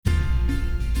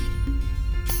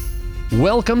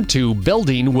Welcome to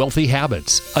Building Wealthy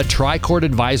Habits, a Tricord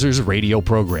Advisors radio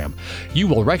program. You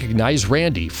will recognize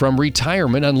Randy from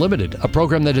Retirement Unlimited, a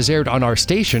program that has aired on our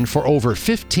station for over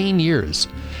 15 years.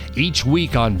 Each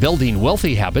week on Building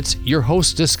Wealthy Habits, your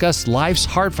hosts discuss life's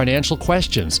hard financial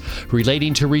questions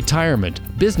relating to retirement,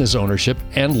 business ownership,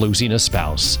 and losing a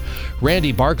spouse.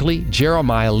 Randy Barkley,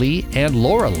 Jeremiah Lee, and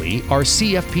Laura Lee are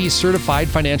CFP certified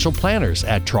financial planners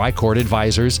at Tricord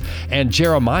Advisors, and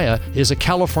Jeremiah is a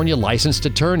California licensed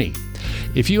attorney.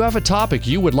 If you have a topic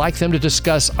you would like them to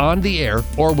discuss on the air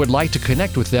or would like to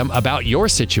connect with them about your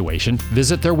situation,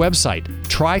 visit their website,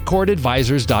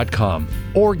 tricordadvisors.com,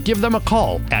 or give them a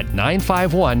call at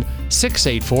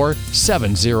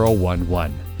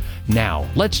 951-684-7011. Now,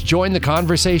 let's join the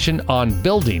conversation on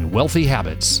Building Wealthy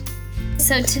Habits.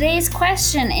 So today's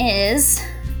question is,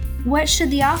 what should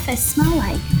the office smell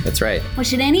like? That's right. What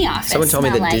should any office smell like?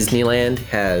 Someone told me that Disneyland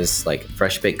has like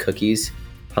fresh baked cookies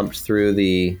pumped through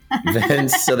the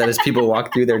vents so that as people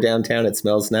walk through their downtown, it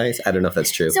smells nice. I don't know if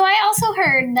that's true. So I also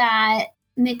heard that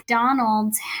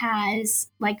McDonald's has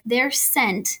like their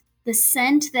scent, the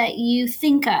scent that you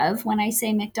think of when I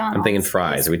say McDonald's. I'm thinking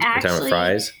fries. Are we talking about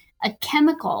fries? A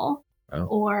chemical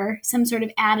or some sort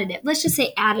of additive. Let's just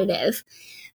say additive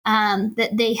that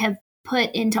they have put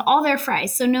into all their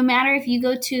fries. So no matter if you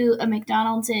go to a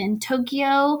McDonald's in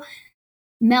Tokyo,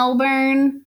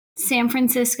 Melbourne, San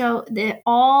Francisco,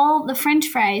 all the French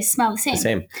fries smell the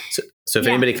same. So if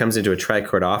anybody comes into a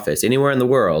Tricord office anywhere in the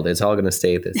world, it's all going to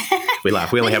stay this. We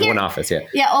laugh. We only have one office.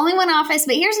 Yeah, only one office.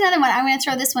 But here's another one. I'm going to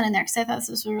throw this one in there because I thought this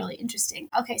was really interesting.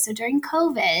 Okay, so during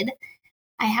COVID,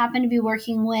 I happened to be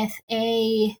working with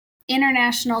a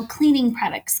international cleaning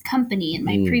products company in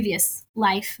my previous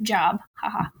life job.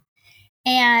 Haha.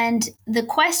 And the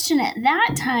question at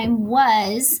that time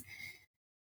was,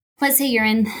 let's say you're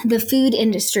in the food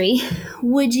industry,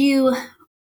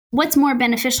 what's more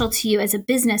beneficial to you as a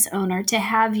business owner, to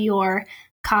have your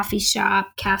coffee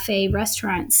shop, cafe,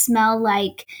 restaurant smell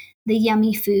like the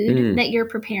yummy food that you're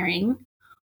preparing,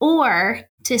 or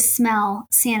to smell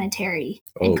sanitary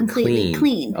and completely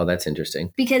clean? Oh, that's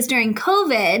interesting. Because during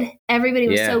COVID, everybody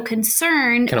was so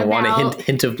concerned kind of want a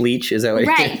hint of bleach. Is that what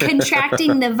right,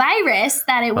 contracting the virus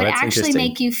that it would actually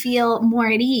make you feel more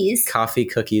at ease. Coffee,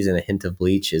 cookies, and a hint of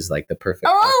bleach is like the perfect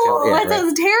cocktail. That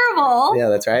sounds terrible. Yeah,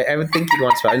 that's right. I would think you'd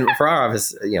want to. And for our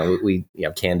office, we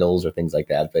have candles or things like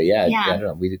that. But I don't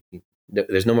know.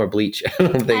 There's no more bleach. I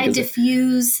don't think. I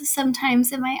diffuse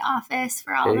sometimes in my office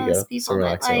for all those people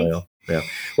that like. Oil. Yeah.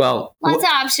 Well, lots of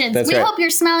options. We hope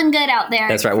you're smelling good out there.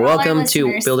 That's right. Welcome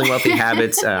to Building Wealthy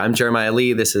Habits. I'm Jeremiah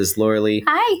Lee. This is Laura Lee.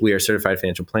 Hi. We are certified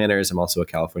financial planners. I'm also a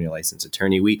California licensed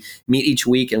attorney. We meet each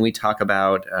week and we talk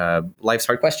about life's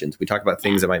hard questions. We talk about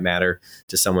things that might matter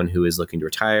to someone who is looking to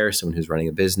retire, someone who's running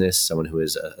a business, someone who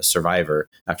is a survivor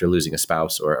after losing a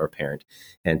spouse or parent.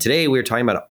 And today we're talking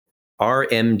about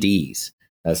RMDs.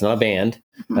 That's not a band.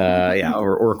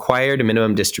 Or required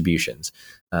minimum distributions.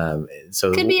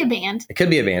 So could be a band. It could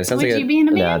be a band. It sounds Would you be in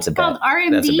a band? No, it's a called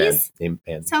band. RMDs?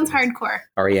 Band. Sounds hardcore.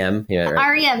 REM. Yeah.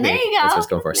 Right. REM. There you go. That's what it's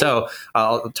going for. So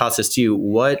I'll toss this to you.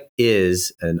 What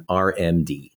is an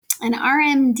RMD? An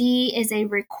RMD is a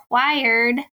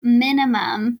required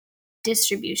minimum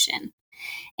distribution.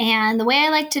 And the way I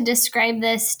like to describe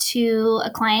this to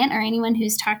a client or anyone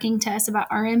who's talking to us about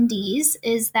RMDs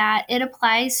is that it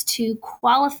applies to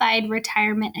qualified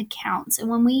retirement accounts. And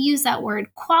when we use that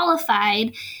word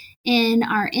qualified in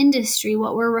our industry,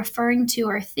 what we're referring to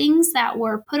are things that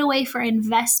were put away for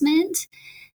investment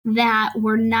that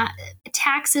were not,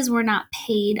 taxes were not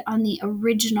paid on the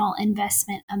original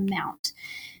investment amount.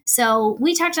 So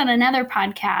we talked on another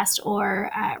podcast or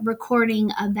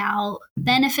recording about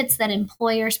benefits that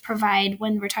employers provide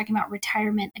when we're talking about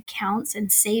retirement accounts and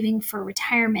saving for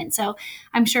retirement. So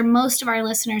I'm sure most of our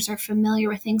listeners are familiar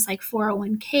with things like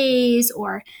 401ks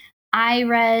or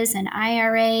IRAs. An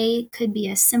IRA could be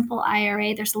a simple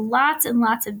IRA. There's lots and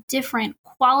lots of different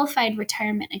qualified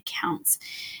retirement accounts.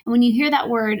 And when you hear that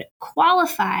word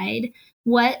qualified,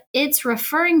 what it's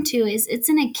referring to is it's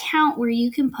an account where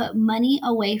you can put money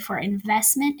away for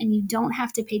investment and you don't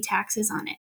have to pay taxes on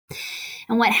it.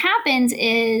 And what happens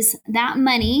is that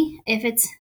money, if it's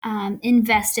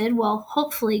invested, will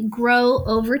hopefully grow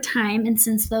over time. And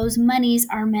since those monies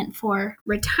are meant for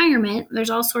retirement, there's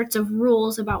all sorts of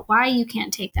rules about why you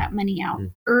can't take that money out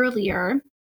earlier.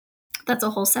 That's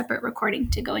a whole separate recording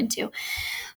to go into.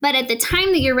 But at the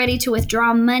time that you're ready to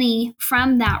withdraw money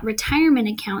from that retirement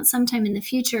account sometime in the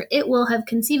future, it will have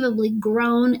conceivably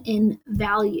grown in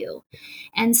value.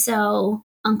 And so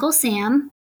Uncle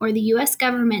Sam or the U.S.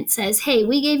 government says, hey,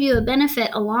 we gave you a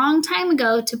benefit a long time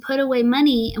ago to put away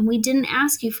money and we didn't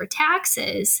ask you for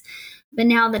taxes. But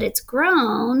now that it's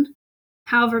grown,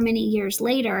 however many years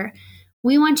later,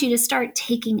 we want you to start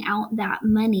taking out that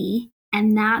money.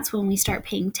 And that's when we start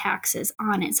paying taxes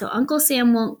on it. So Uncle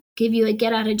Sam won't give you a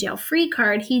get out of jail free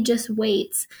card. He just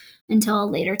waits until a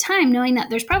later time, knowing that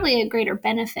there's probably a greater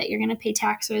benefit. You're going to pay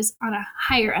taxes on a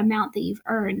higher amount that you've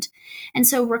earned. And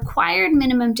so required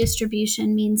minimum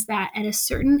distribution means that at a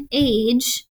certain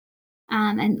age,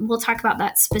 and we'll talk about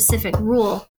that specific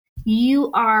rule,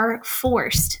 you are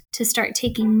forced to start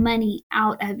taking money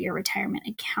out of your retirement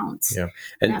accounts. Yeah.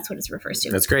 And that's what it refers to.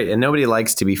 That's great. And nobody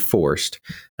likes to be forced.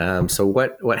 So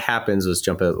what happens is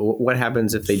what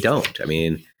happens if they don't? I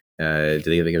mean, do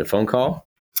they get a phone call?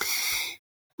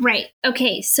 Right.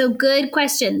 Okay. So good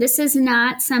question. This is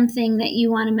not something that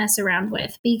you want to mess around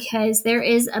with because there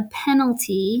is a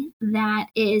penalty that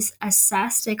is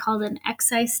assessed. They call it an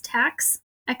excise tax.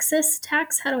 Excess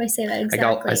tax? How do I say that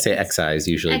exactly? I say excise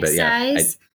usually, but yeah.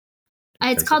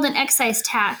 It's called an excise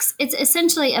tax. It's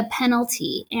essentially a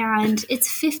penalty, and it's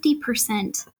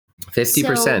 50%.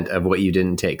 50% of what you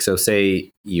didn't take. So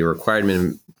say your required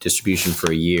minimum distribution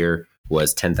for a year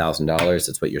was $10,000.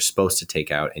 That's what you're supposed to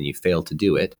take out, and you fail to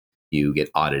do it. You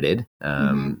get audited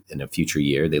in a future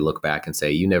year. They look back and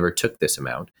say, you never took this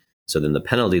amount. So then the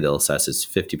penalty they'll assess is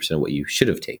 50% of what you should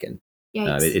have taken.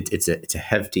 It's a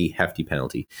hefty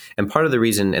penalty. And part of the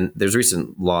reason, and there's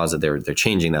recent laws that they're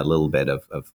changing that a little bit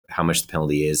of how much the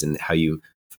penalty is and how you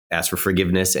ask for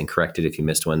forgiveness and correct it if you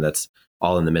missed one. That's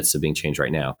all in the midst of being changed right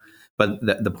now. But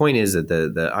the point is that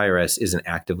the IRS isn't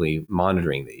actively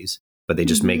monitoring these, but they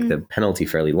just make the penalty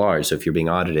fairly large. So if you're being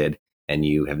audited and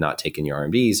you have not taken your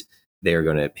RMDs, they're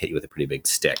going to hit you with a pretty big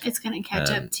stick. It's going to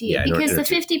catch up to you because the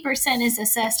 50% is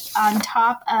assessed on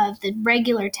top of the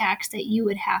regular tax that you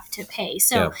would have to pay.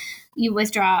 So you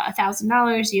withdraw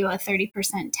 $1,000, you owe a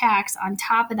 30% tax. On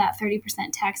top of that 30%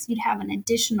 tax, you'd have an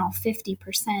additional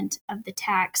 50% of the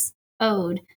tax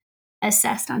owed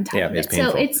assessed on top of it.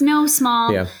 Painful. So it's no small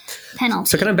penalty.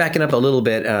 So kind of backing up a little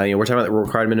bit, we're talking about the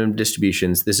required minimum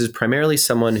distributions. This is primarily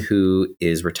someone who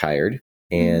is retired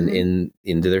and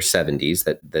into their 70s.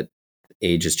 That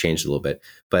age has changed a little bit,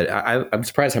 but I'm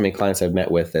surprised how many clients I've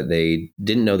met with that they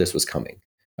didn't know this was coming.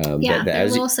 They're a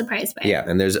little surprised by it. Yeah,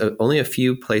 and there's only a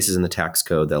few places in the tax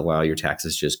code that allow your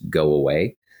taxes just go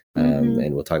away.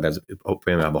 And we'll talk.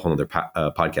 Hopefully, I'll have a whole other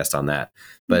podcast on that.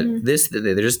 But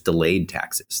they're just delayed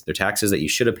taxes. They're taxes that you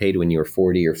should have paid when you were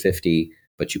 40 or 50,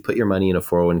 but you put your money in a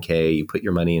 401k, you put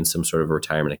your money in some sort of a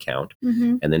retirement account,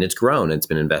 and then it's grown and it's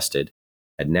been invested.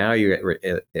 And now you're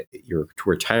at your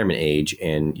retirement age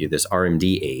and you're this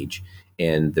RMD age,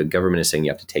 and the government is saying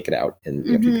you have to take it out and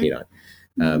you have to be paid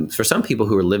on. For some people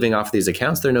who are living off these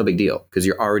accounts, they're no big deal because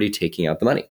you're already taking out the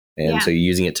money. And so you're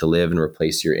using it to live and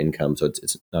replace your income. So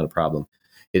it's not a problem.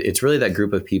 It's really that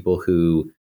group of people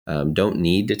who don't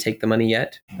need to take the money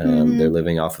yet. They're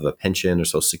living off of a pension or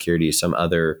Social Security or some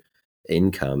other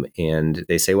income. And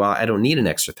they say, well, I don't need an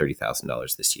extra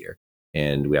 $30,000 this year.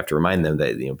 And we have to remind them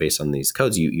that, based on these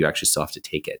codes, you actually still have to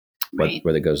take it,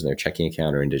 whether it goes in their checking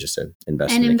account or into just an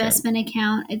investment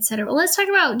account, et cetera. Well, let's talk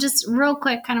about just real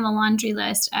quick, kind of a laundry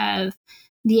list of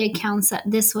the accounts that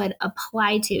this would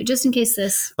apply to, just in case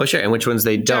this. Oh, sure. And which ones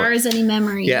they don't. Jars any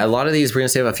memory. Yeah, a lot of these, we're going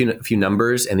to say a few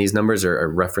numbers, and these numbers are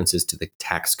references to the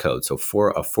tax code. So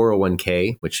for a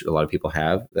 401k, which a lot of people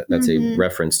have, that's a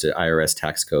reference to IRS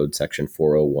tax code section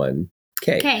 401k.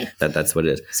 Okay. That's what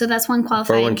it is. So that's one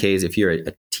qualified. 401ks, if you're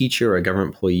a teacher or a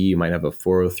government employee, you might have a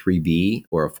 403b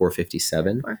or a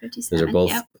 457. 457. Those are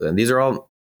both, and these are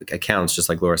all accounts, just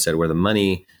like Laura said, where the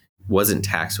money wasn't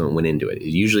taxed when it went into it.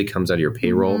 It usually comes out of your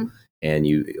payroll and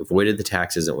you avoided the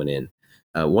taxes that went in.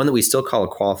 One that we still call a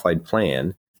qualified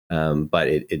plan, but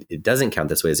it doesn't count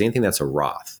this way, is anything that's a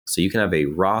Roth. So you can have a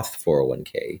Roth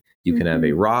 401k, you can have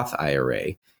a Roth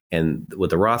IRA. And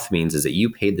what the Roth means is that you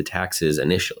paid the taxes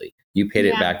initially. You paid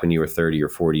it back when you were 30 or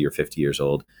 40 or 50 years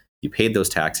old. You paid those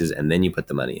taxes and then you put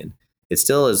the money in. It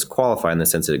still is qualified in the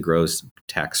sense that it grows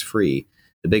tax-free.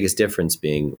 The biggest difference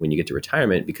being when you get to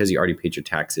retirement, because you already paid your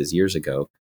taxes years ago,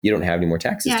 you don't have any more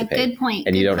taxes to pay. Good point.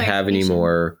 And you don't have any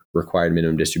more required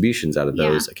minimum distributions out of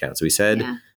those accounts. So we said,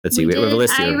 let's see, we have a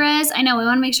list here. IRAs. I know we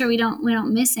want to make sure we don't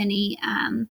miss any.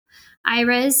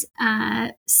 IRAs,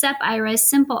 SEP IRAs,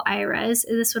 simple IRAs.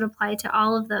 This would apply to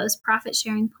all of those profit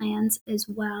sharing plans as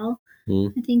well.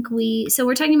 I think so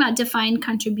we're talking about defined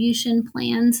contribution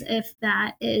plans, if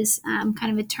that is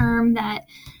kind of a term that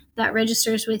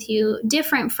registers with you,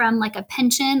 different from like a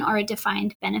pension or a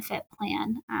defined benefit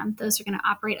plan. Those are going to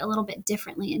operate a little bit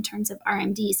differently in terms of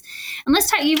RMDs. And let's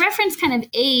talk, you referenced kind of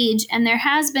age, and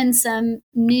there's been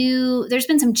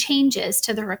some changes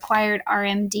to the required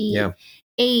RMD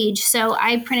age. So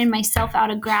I printed myself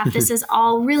out a graph. This is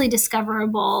all really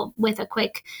discoverable with a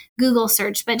quick Google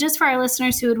search. But just for our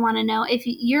listeners who would want to know, if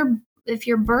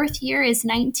your birth year is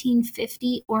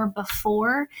 1950 or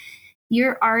before,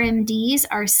 your RMDs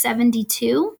are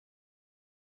 72.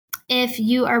 If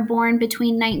you are born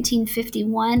between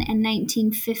 1951 and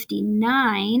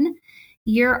 1959,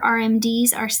 your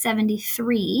RMDs are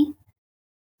 73.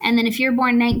 And then if you're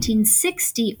born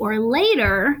 1960 or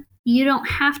later, you don't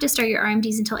have to start your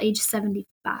RMDs until age 75.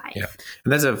 Yeah.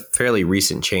 And that's a fairly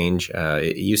recent change.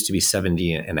 It used to be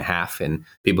 70 and a half, and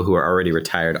people who are already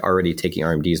retired, already taking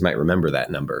RMDs might remember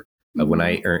that number. But when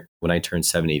I turned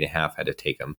 70 and a half, I had to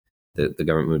take them. The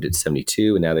government moved it to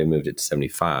 72, and now they moved it to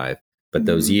 75. But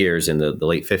those years in the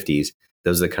late 50s,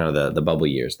 those are kind of the bubble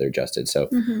years. They're adjusted. So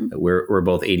we're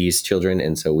both 80s children,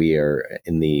 and so we are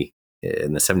in the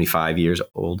 75 years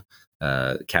old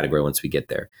category once we get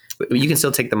there. But you can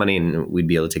still take the money, and we'd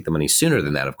be able to take the money sooner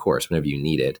than that, of course, whenever you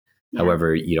need it. Yeah.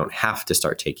 However, you don't have to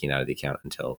start taking it out of the account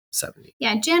until 70.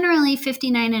 Yeah, generally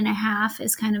 59 and a half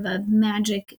is kind of a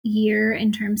magic year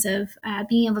in terms of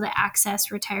being able to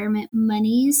access retirement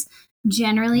monies.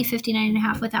 Generally 59 and a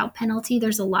half without penalty.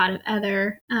 There's a lot of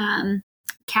other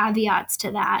caveats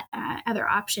to that, other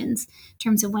options in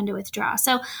terms of when to withdraw.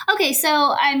 So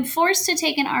I'm forced to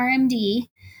take an RMD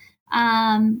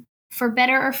for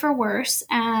better or for worse.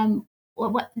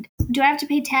 What do I have to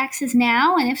pay taxes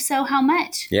now? And if so, how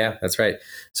much? Yeah, that's right.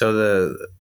 So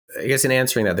I guess in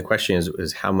answering that, the question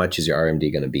is how much is your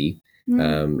RMD going to be?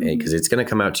 Because it's going to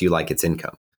come out to you like it's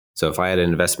income. So if I had an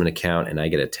investment account and I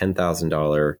get a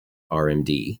 $10,000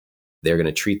 RMD, they're going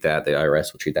to treat that, the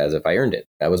IRS will treat that as if I earned it.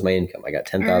 That was my income. I got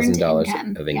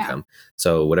 $10,000 of income. Yeah.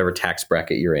 So whatever tax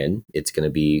bracket you're in, it's going to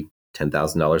be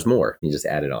 $10,000 more. You just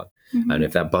add it on. And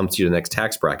if that bumps you to the next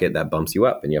tax bracket, that bumps you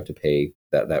up and you have to pay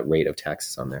that rate of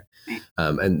taxes on there. Right.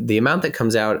 And the amount that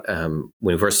comes out when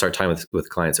we first start talking with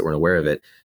clients that weren't aware of it,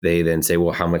 they then say,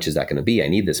 well, how much is that going to be? I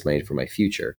need this money for my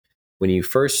future. When you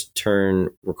first turn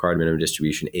required minimum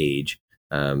distribution age,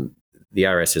 the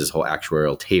IRS has this whole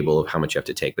actuarial table of how much you have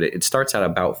to take, but it starts out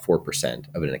about 4%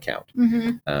 of an account.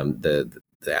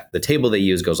 The table they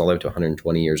use goes all the way up to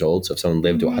 120 years old. So if someone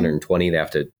lived to 120, they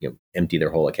have to empty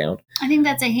their whole account. I think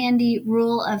that's a handy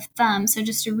rule of thumb. So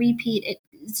just to repeat,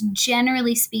 it's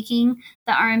generally speaking,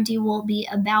 the RMD will be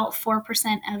about 4%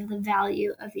 of the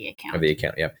value of the account.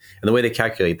 Yeah. And the way they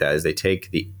calculate that is they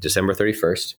take the December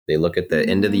 31st, they look at the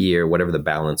end of the year, whatever the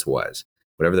balance was,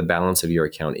 whatever the balance of your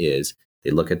account is. They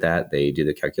look at that, they do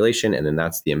the calculation, and then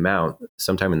that's the amount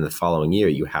sometime in the following year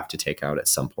you have to take out at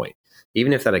some point.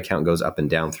 Even if that account goes up and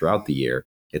down throughout the year,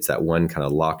 it's that one kind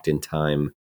of locked in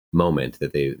time moment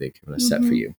that they kind of set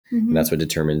for you. And that's what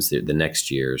determines the next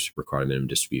year's required minimum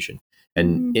distribution.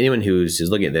 And anyone who's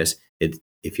looking at this,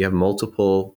 if you have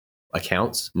multiple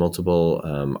accounts, multiple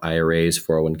IRAs,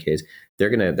 401ks, the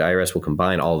IRS will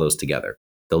combine all those together.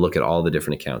 They'll look at all the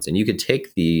different accounts. And you could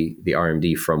take the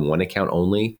RMD from one account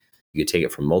only. You could take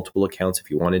it from multiple accounts if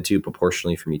you wanted to,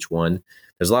 proportionally from each one.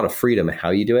 There's a lot of freedom in how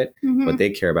you do it. What they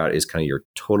care about is kind of your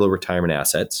total retirement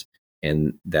assets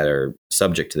and that are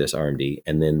subject to this RMD,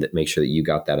 and then make sure that you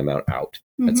got that amount out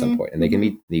at some point, and you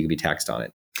can be taxed on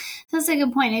it. So that's a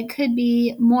good point. It could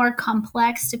be more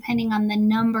complex depending on the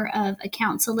number of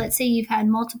accounts. So let's say you've had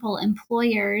multiple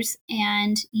employers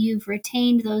and you've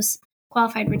retained those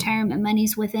qualified retirement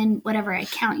monies within whatever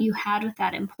account you had with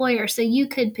that employer. So you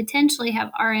could potentially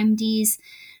have RMDs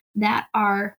that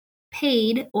are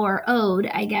paid or owed,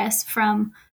 I guess,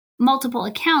 from multiple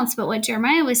accounts. But what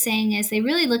Jeremiah was saying is they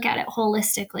really look at it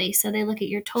holistically. So they look at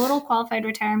your total qualified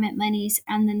retirement monies,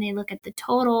 and then they look at the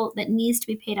total that needs to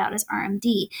be paid out as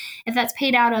RMD. If that's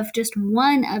paid out of just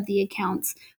one of the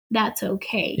accounts, that's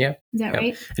okay. Yeah. Is that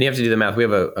right? And you have to do the math. We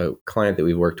have a client that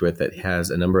we've worked with that has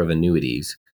a number of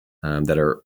annuities that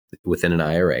are within an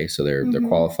IRA. So they're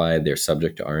qualified, they're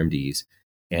subject to RMDs,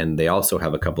 and they also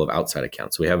have a couple of outside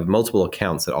accounts. So we have multiple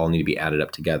accounts that all need to be added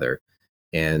up together.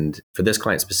 And for this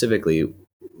client specifically,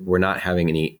 we're not having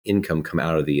any income come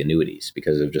out of the annuities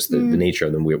because of just the nature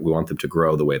of them. We want them to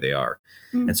grow the way they are.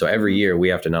 And so every year we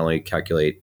have to not only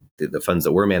calculate the funds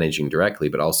that we're managing directly,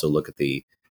 but also look at the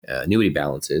annuity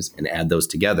balances and add those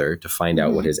together to find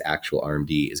out what his actual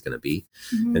RMD is going to be.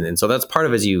 And so that's part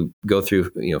of, as you go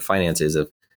through, finances of,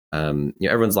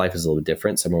 everyone's life is a little bit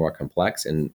different. Some are more complex.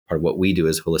 And part of what we do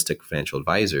as holistic financial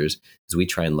advisors is we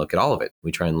try and look at all of it.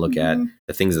 We try and look at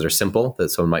the things that are simple that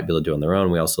someone might be able to do on their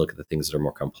own. We also look at the things that are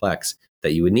more complex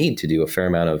that you would need to do a fair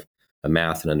amount of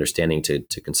math and understanding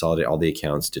to consolidate all the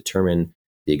accounts, determine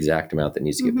the exact amount that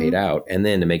needs to get paid out, and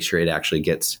then to make sure it actually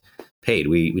gets paid.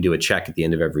 We do a check at the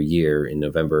end of every year in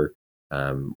November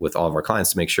with all of our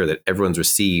clients to make sure that everyone's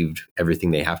received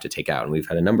everything they have to take out. And we've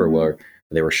had a number where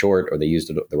they were short or they used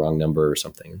the wrong number or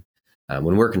something.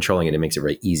 When we're controlling it, it makes it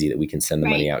very easy that we can send the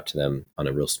money out to them on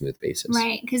a real smooth basis.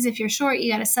 Right. Because if you're short,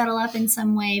 you got to settle up in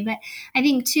some way. But I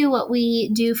think, too, what we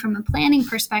do from a planning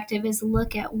perspective is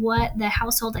look at what the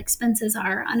household expenses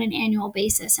are on an annual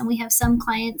basis. And we have some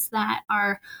clients that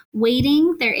are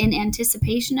waiting. They're in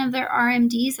anticipation of their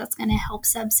RMDs. That's going to help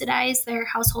subsidize their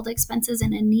household expenses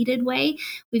in a needed way.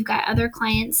 We've got other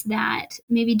clients that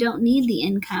maybe don't need the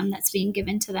income that's being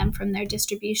given to them from their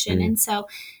distribution. And so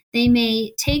they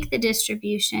may take the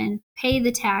distribution, pay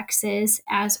the taxes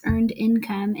as earned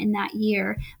income in that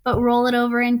year, but roll it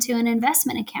over into an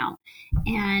investment account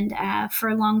and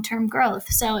for long-term growth.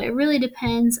 So it really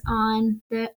depends on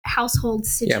the household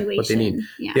situation. What they need.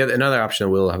 Another option,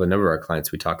 we'll have a number of our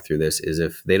clients, we talk through this, is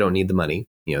if they don't need the money,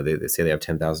 they say they have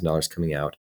 $10,000 coming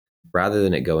out, rather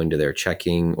than it go into their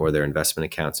checking or their investment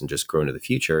accounts and just grow into the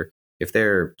future, if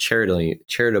they're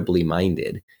charitably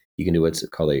minded, you can do what's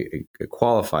called a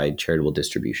qualified charitable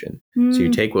distribution. So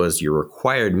you take what was your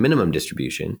required minimum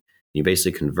distribution, you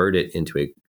basically convert it into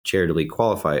a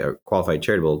qualified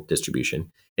charitable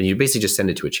distribution, and you basically just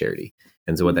send it to a charity.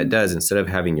 And so what that does, instead of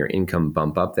having your income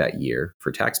bump up that year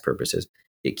for tax purposes,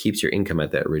 it keeps your income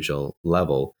at that original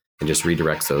level and just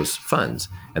redirects those funds.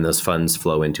 And those funds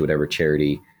flow into whatever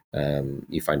charity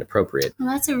you find appropriate. Well,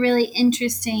 that's a really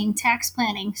interesting tax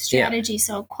planning strategy.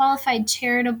 So qualified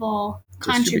charitable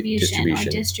contribution or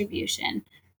distribution.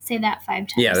 Say that 5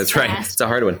 times. Yeah, that's fast. right. It's a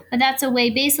hard one. But that's a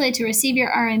way basically to receive your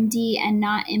RMD and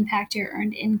not impact your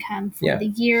earned income for the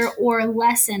year or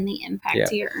lessen the impact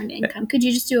to your earned income. Could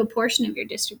you just do a portion of your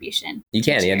distribution? You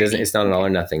can. It's not an all or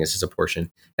nothing. It's just a portion.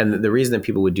 And the reason that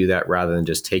people would do that rather than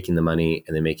just taking the money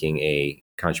and then making a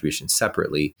contribution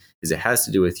separately is it has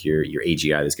to do with your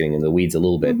AGI. That's getting in the weeds a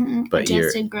little bit. But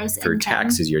for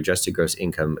taxes, your adjusted gross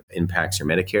income impacts your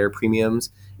Medicare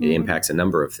premiums. It impacts a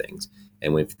number of things.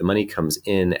 And if the money comes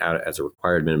in out as a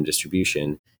required minimum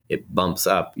distribution, it bumps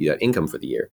up that income for the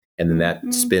year. And then that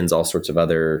spins all sorts of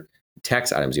other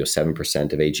tax items.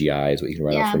 7% of AGI is what you can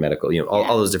write off for medical.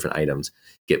 All those different items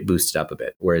get boosted up a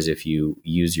bit. Whereas if you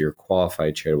use your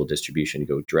qualified charitable distribution to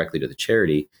go directly to the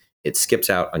charity, it skips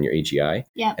out on your AGI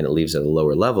and it leaves at a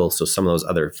lower level. So some of those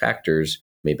other factors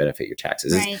may benefit your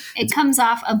taxes. Right. It comes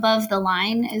off above the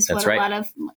line is what a lot of,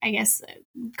 I guess,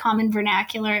 common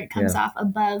vernacular. It comes off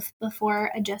above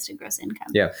before adjusted gross income.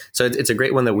 Yeah. So it's a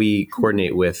great one that we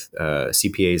coordinate with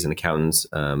CPAs and accountants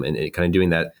and kind of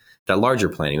doing that larger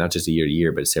planning, not just a year to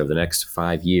year, but say over the next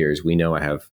 5 years, we know I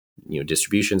have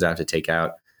distributions I have to take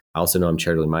out. I also know I'm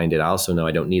charitably minded. I also know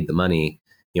I don't need the money.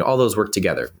 All those work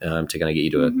together to kind of get you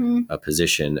to a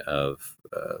position of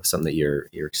something that you're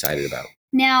excited about.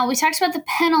 Now, we talked about the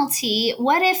penalty.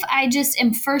 What if I just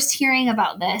am first hearing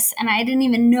about this and I didn't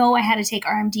even know I had to take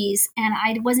RMDs and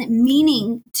I wasn't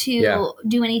meaning to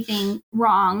do anything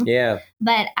wrong,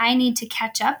 but I need to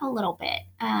catch up a little bit?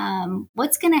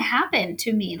 What's going to happen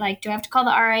to me? Like, do I have to call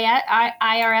the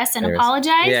IRS and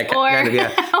apologize?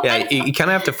 You kind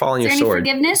of have to fall on your sword.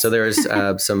 Forgiveness? So there's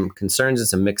some concerns and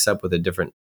some mix up with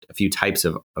a few types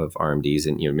of RMDs.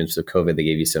 And, in the midst of COVID, they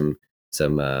gave you some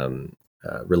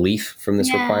relief from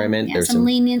this requirement. There's some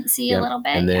leniency a little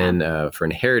bit. And then for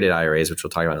inherited IRAs, which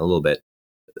we'll talk about in a little bit,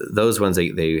 those ones,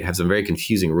 they have some very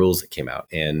confusing rules that came out.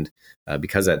 And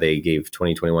because of that, they gave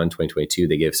 2021, 2022,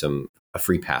 they gave a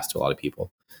free pass to a lot of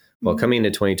people. Well, coming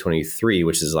into 2023,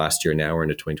 which is last year, now we're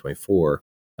into 2024,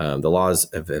 the laws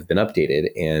have been updated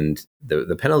and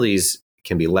the penalties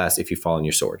can be less if you fall on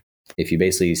your sword. If you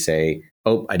basically say,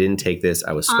 oh, I didn't take this,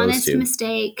 I was supposed to. Honest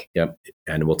mistake. Yep.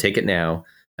 And we'll take it now.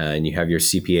 And you have your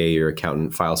CPA, your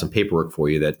accountant file some paperwork for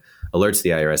you that alerts the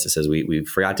IRS that says we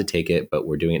forgot to take it, but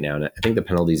we're doing it now. And I think the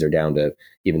penalties are down to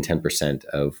even 10%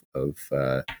 of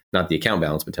not the account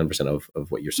balance, but 10%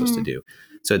 of what you're supposed to do.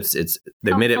 So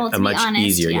they've made it a much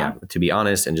easier, to be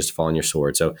honest and just fall on your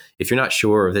sword. So if you're not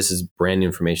sure if this is brand new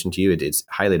information to you, it's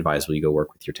highly advisable you go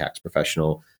work with your tax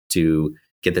professional to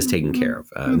get this taken care of.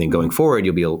 And then going forward,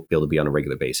 you'll be able to be on a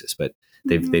regular basis. But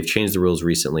they've changed the rules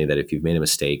recently that if you've made a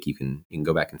mistake, you can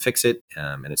go back and fix it,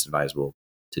 and it's advisable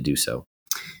to do so.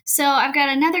 So I've got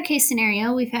another case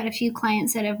scenario. We've had a few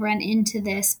clients that have run into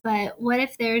this, but what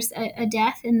if there's a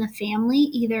death in the family,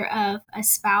 either of a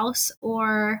spouse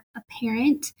or a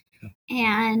parent,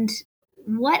 and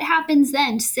what happens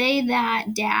then? Say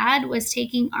that dad was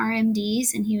taking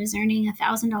RMDs and he was earning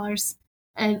 $1,000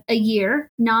 a year,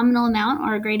 nominal amount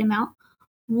or a great amount.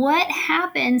 What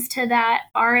happens to that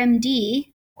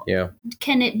RMD? Yeah.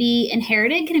 Can it be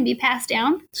inherited? Can it be passed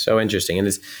down? So interesting.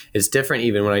 And it's different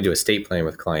even when I do estate planning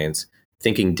with clients.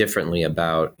 thinking differently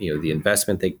about, the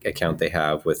investment account they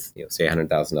have with, say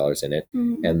 $100,000 in it,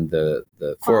 and the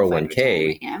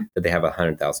 401k that they have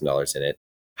 $100,000 in it,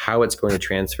 how it's going to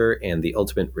transfer, and the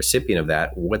ultimate recipient of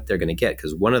that, what they're going to get.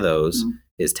 Because one of those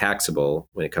is taxable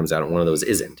when it comes out, and one of those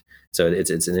isn't. So it's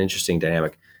an interesting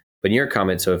dynamic. But in your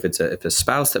comment, so if a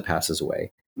spouse that passes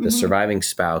away, the surviving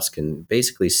spouse can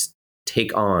basically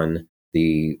take on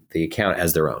the account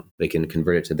as their own. They can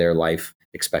convert it to their life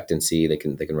expectancy. They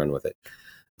can run with it.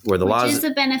 Where the laws, which is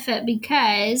a benefit,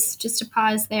 because, just to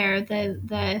pause there,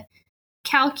 the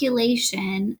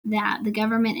calculation that the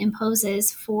government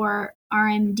imposes for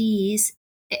RMDs,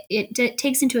 it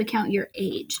takes into account your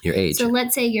age. So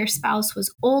let's say your spouse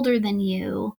was older than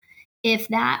you. If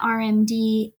that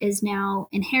RMD is now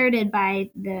inherited by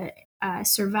the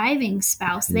surviving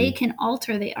spouse, they can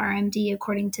alter the RMD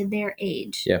according to their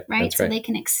age, right? So they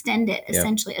can extend it,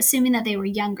 essentially, assuming that they were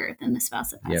younger than the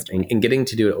spouse that passed away. And getting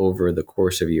to do it over the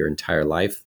course of your entire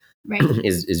life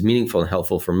is meaningful and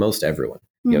helpful for most everyone.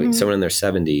 Someone in their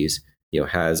 70s,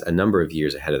 has a number of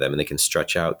years ahead of them, and they can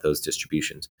stretch out those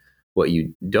distributions. What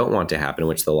you don't want to happen,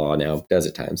 which the law now does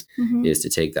at times, is to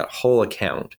take that whole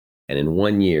account and in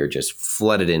 1 year just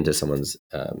flood it into someone's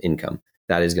income.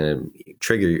 That is going to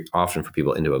trigger often for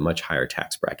people into a much higher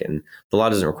tax bracket. And the law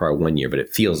doesn't require 1 year, but it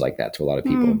feels like that to a lot of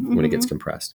people when it gets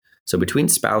compressed. So between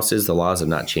spouses, the laws have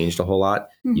not changed a whole lot.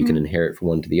 You can inherit from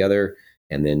one to the other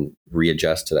and then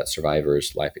readjust to that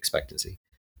survivor's life expectancy.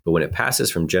 But when it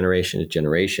passes from generation to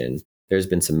generation, there's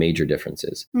been some major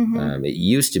differences. It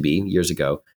used to be years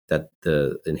ago that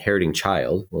the inheriting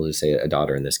child, we'll just say a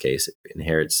daughter in this case,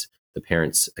 inherits the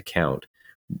parent's account.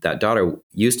 That daughter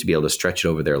used to be able to stretch it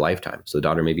over their lifetime. So the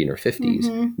daughter may be in her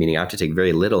 50s, meaning I have to take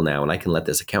very little now, and I can let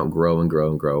this account grow and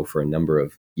grow and grow for a number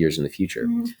of years in the future.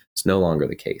 It's no longer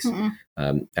the case.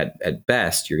 At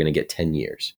best, you're going to get 10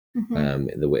 years.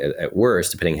 At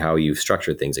worst, depending how you've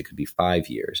structured things, it could be 5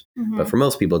 years. But for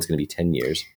most people, it's going to be 10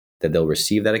 years that they'll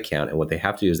receive that account. And what they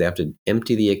have to do is they have to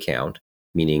empty the account,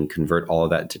 meaning convert all of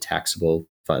that to taxable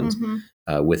funds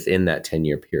within that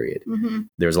 10-year period.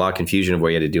 There's a lot of confusion of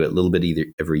where you had to do it a little bit either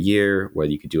every year,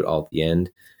 whether you could do it all at the end.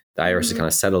 The IRS has kind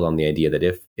of settled on the idea that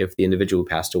if the individual who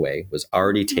passed away was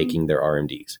already taking their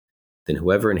RMDs, then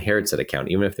whoever inherits that account,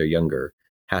 even if they're younger,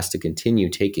 has to continue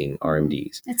taking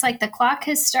RMDs. It's like the clock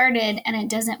has started and it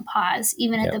doesn't pause,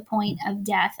 even at the point of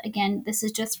death. Again, this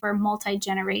is just for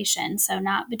multi-generation, so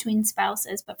not between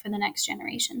spouses, but for the next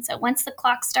generation. So once the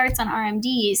clock starts on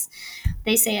RMDs,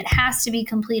 they say it has to be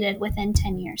completed within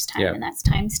 10 years' time, and that's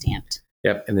time stamped.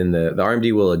 Yep, and then the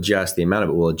RMD will adjust, the amount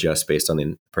of it will adjust based on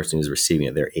the person who's receiving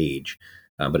it, their age,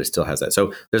 but it still has that.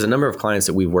 So there's a number of clients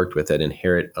that we've worked with that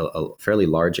inherit a fairly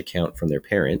large account from their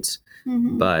parents,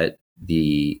 but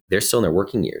they're still in their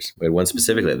working years. One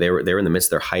specifically, they were in the midst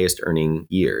of their highest earning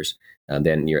years,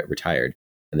 then you're retired,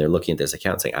 and they're looking at this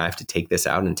account saying, I have to take this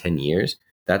out in 10 years.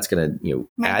 That's going to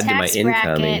add to my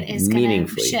income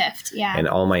meaningfully. Shift, and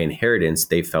all my inheritance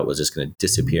they felt was just going to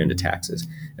disappear into taxes.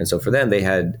 And so for them, they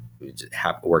had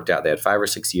worked out. They had 5 or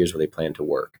 6 years where they planned to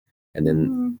work, and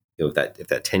then if that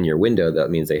 10-year window, that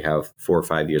means they have 4 or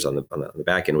 5 years on the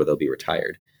back end where they'll be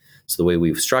retired. So the way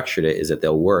we've structured it is that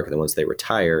they'll work, and then once they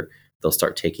retire, they'll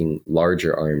start taking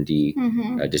larger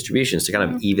RMD distributions to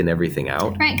kind of even everything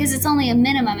out. Right, because it's only a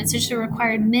minimum. It's just a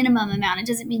required minimum amount. It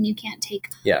doesn't mean you can't take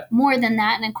more than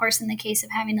that. And of course, in the case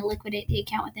of having to liquidate the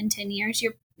account within 10 years,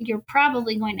 you're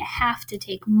probably going to have to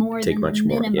take more than the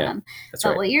minimum. Yeah, that's but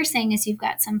right. What you're saying is you've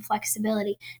got some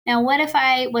flexibility. Now, what if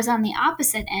I was on the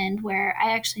opposite end where I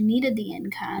actually needed the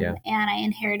income and I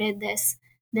inherited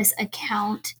this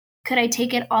account? Could I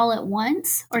take it all at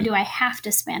once, or do I have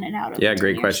to span it out over 10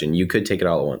 great years? question. You could take it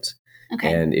all at once.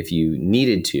 Okay. And if you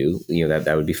needed to,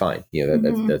 that would be fine.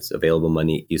 That's available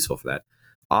money useful for that.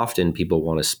 Often people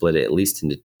want to split it at least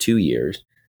into 2 years,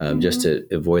 just to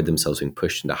avoid themselves being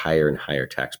pushed into higher and higher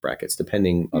tax brackets,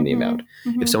 depending on the amount.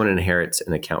 If someone inherits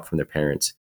an account from their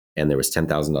parents and there was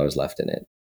 $10,000 left in it,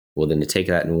 well, then to take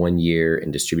that in 1 year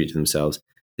and distribute it to themselves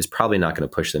is probably not going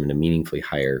to push them into meaningfully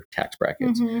higher tax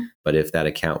brackets. But if that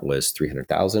account was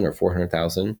 $300,000 or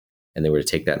 $400,000, and they were to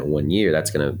take that in 1 year, that's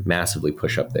going to massively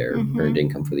push up their earned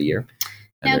income for the year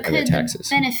and their taxes.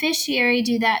 The beneficiary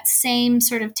do that same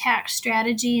sort of tax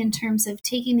strategy in terms of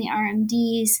taking the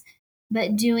RMDs,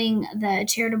 but doing the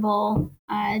charitable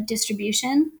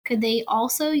distribution? Could they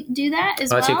also do that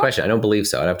as well? That's a good question. I don't believe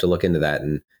so. I'd have to look into that,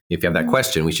 and if you have that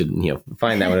question, we should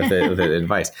find that one with the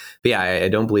advice. But yeah, I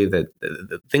don't believe that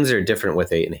the things are different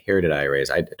with a inherited IRAs.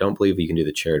 I don't believe you can do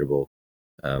the charitable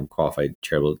qualified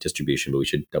charitable distribution, but we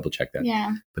should double check that.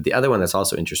 Yeah. But the other one that's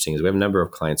also interesting is we have a number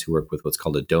of clients who work with what's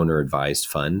called a donor advised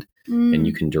fund, and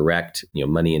you can direct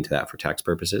money into that for tax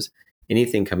purposes.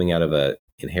 Anything coming out of a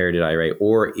inherited IRA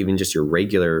or even just your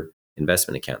regular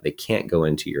investment account, they can't go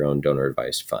into your own donor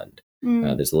advised fund.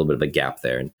 There's a little bit of a gap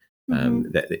there, and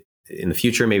that in the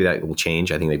future maybe that will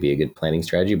change. I think that'd be a good planning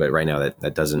strategy, but right now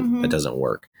that doesn't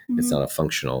work. It's not a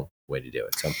functional way to do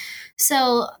it.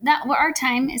 So that our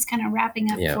time is kind of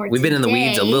wrapping up. For we've been in the today.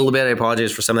 weeds a little bit. I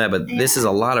apologize for some of that, but this is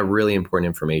a lot of really important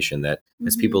information that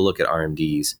as people look at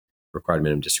RMDs, required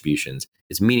minimum distributions,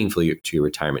 it's meaningful to your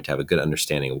retirement to have a good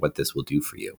understanding of what this will do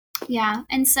for you. Yeah.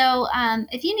 And so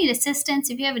if you need assistance,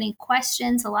 if you have any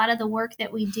questions, a lot of the work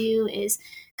that we do is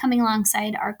coming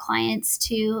alongside our clients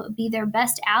to be their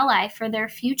best ally for their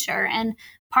future. And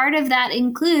part of that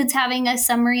includes having a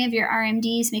summary of your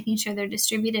RMDs, making sure they're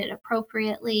distributed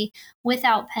appropriately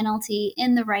without penalty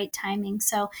in the right timing.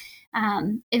 So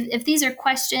if these are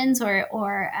questions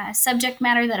or subject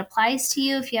matter that applies to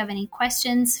you, if you have any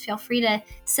questions, feel free to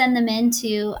send them in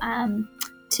to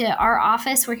our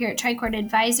office. We're here at Tricord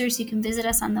Advisors. You can visit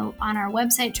us on our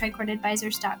website,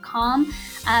 tricordadvisors.com.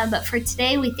 But for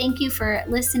today, we thank you for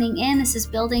listening in. This is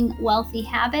Building Wealthy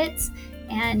Habits,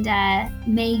 and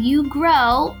may you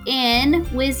grow in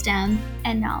wisdom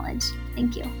and knowledge.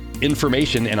 Thank you.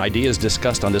 Information and ideas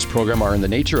discussed on this program are in the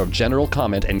nature of general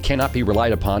comment and cannot be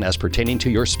relied upon as pertaining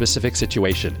to your specific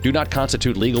situation. Do not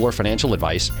constitute legal or financial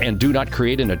advice, and do not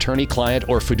create an attorney-client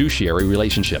or fiduciary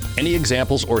relationship. Any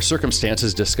examples or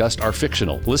circumstances discussed are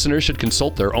fictional. Listeners should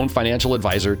consult their own financial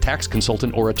advisor, tax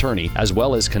consultant, or attorney, as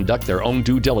well as conduct their own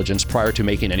due diligence prior to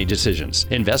making any decisions.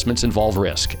 Investments involve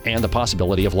risk and the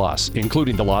possibility of loss,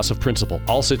 including the loss of principal.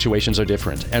 All situations are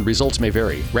different, and results may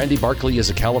vary. Randy Barkley is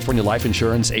a California life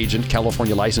insurance agent,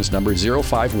 California license number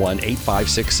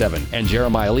 0518567, and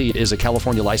Jeremiah Lee is a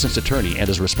California licensed attorney and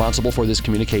is responsible for this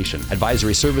communication.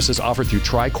 Advisory services offered through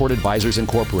Tricord Advisors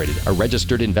Incorporated, a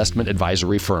registered investment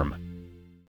advisory firm.